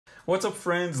What's up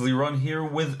friends, Liron here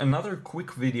with another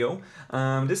quick video.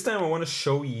 This time I want to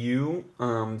show you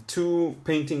two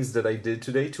paintings that I did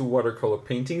today, two watercolor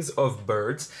paintings of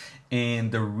birds.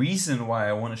 And the reason why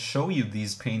I want to show you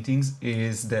these paintings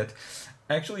is that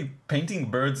actually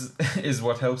painting birds is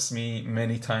what helps me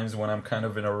many times when I'm kind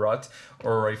of in a rut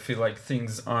or I feel like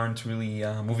things aren't really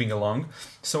moving along.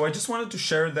 So I just wanted to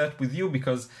share that with you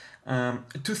because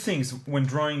two things when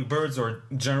drawing birds or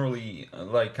generally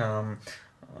like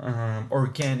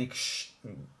organic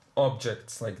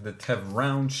objects like that have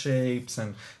round shapes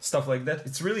and stuff like that,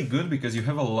 it's really good because you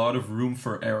have a lot of room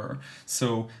for error.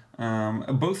 So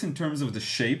both in terms of the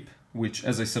shape, which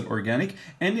as I said organic,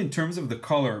 and in terms of the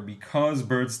color, because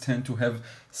birds tend to have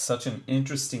such an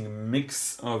interesting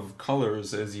mix of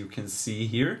colors as you can see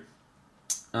here.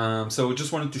 So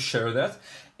just wanted to share that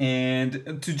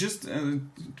and to just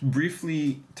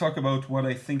briefly talk about what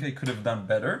I think I could have done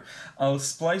better. I'll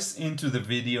splice into the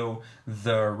video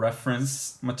the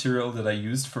reference material that I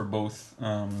used for both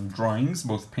drawings,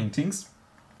 both paintings.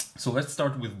 So let's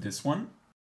start with this one.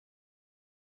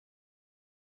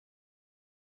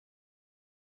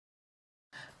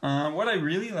 What I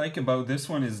really like about this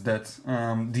one is that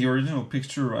the original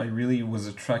picture, I really was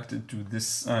attracted to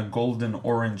this golden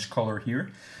orange color here.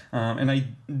 And I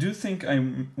do think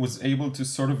I was able to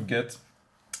sort of get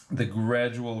the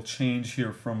gradual change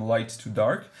here from light to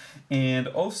dark. And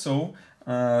also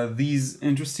these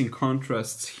interesting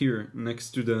contrasts here next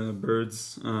to the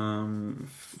bird's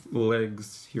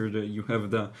legs. Here you have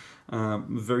the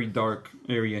very dark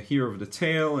area here of the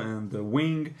tail and the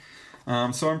wing.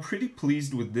 So I'm pretty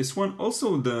pleased with this one.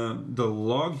 Also the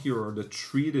log here, or the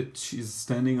tree that she's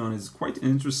standing on, is quite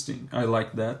interesting. I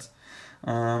like that.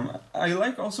 I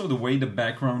like also the way the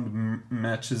background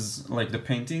matches like the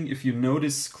painting. If you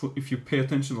notice, if you pay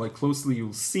attention like closely,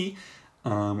 you'll see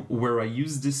where I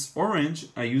use this orange,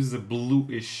 I use a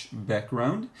bluish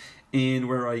background, and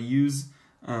where I use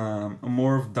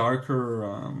more of darker,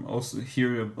 also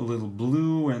here a little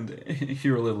blue and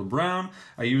here a little brown,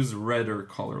 I use redder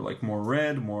color, like more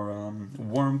red, more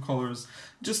warm colors,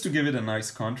 just to give it a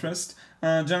nice contrast.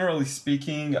 Generally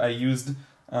speaking, I used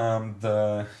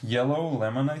the yellow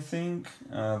lemon, I think,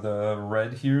 the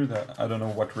red here, I don't know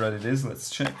what red it is,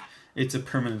 let's check. It's a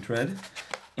permanent red,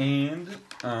 and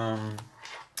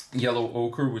yellow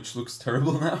ochre, which looks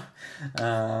terrible now,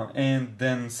 and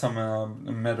then some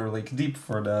Madder Lake Deep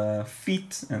for the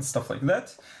feet and stuff like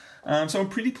that. So I'm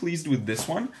pretty pleased with this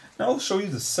one. Now I'll show you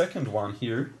the second one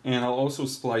here, and I'll also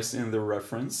splice in the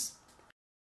reference.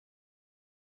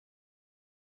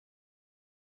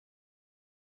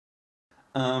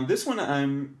 This one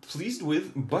I'm pleased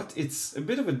with, but it's a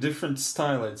bit of a different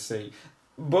style, I'd say.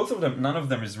 Both of them, none of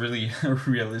them is really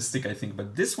realistic, I think,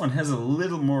 but this one has a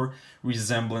little more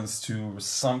resemblance to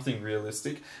something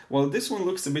realistic, while this one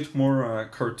looks a bit more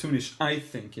cartoonish, I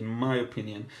think, in my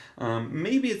opinion.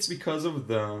 Maybe it's because of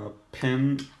the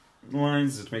pen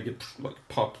lines that make it like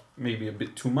pop maybe a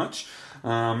bit too much.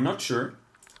 I'm not sure,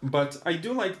 but I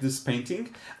do like this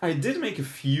painting. I did make a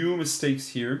few mistakes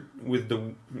here with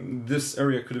this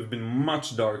area could have been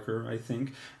much darker, I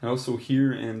think, and also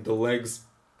here and the legs.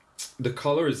 The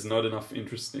color is not enough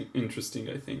interesting,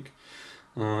 I think.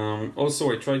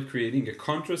 Also, I tried creating a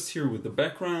contrast here with the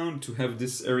background to have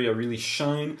this area really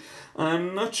shine.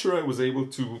 I'm not sure I was able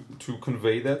to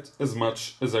convey that as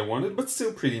much as I wanted, but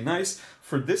still pretty nice.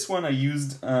 For this one, I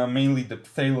used mainly the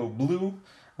phthalo blue.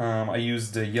 I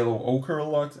used the yellow ochre a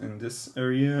lot in this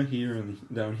area, here and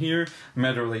down here.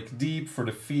 Madder Lake Deep for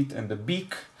the feet and the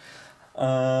beak.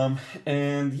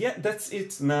 And yeah, that's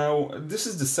it. Now this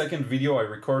is the second video I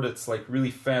recorded. It's like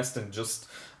really fast and just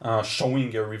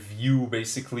showing a review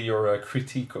basically, or a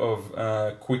critique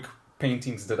of quick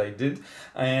paintings that I did.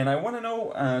 And I want to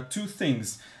know two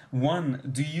things. One,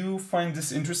 do you find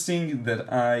this interesting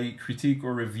that I critique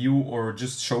or review or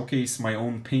just showcase my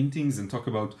own paintings and talk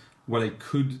about what I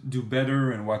could do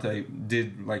better and what I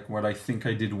did, like what I think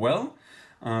I did well?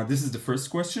 This is the first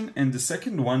question. And the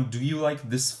second one, do you like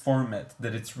this format,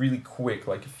 that it's really quick,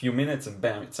 like a few minutes and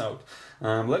bam, it's out?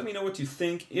 Let me know what you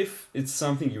think. If it's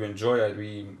something you enjoy, I'd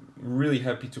be really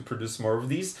happy to produce more of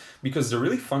these because they're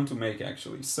really fun to make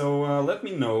actually. So let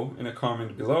me know in a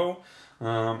comment below.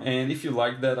 And if you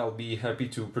like that, I'll be happy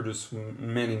to produce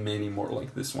many more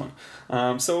like this one.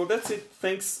 So that's it.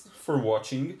 Thanks for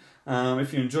watching.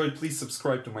 If you enjoyed, please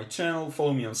subscribe to my channel,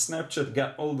 follow me on Snapchat,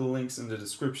 got all the links in the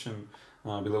description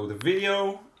below the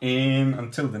video, and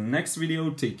until the next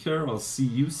video, take care, I'll see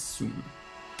you soon.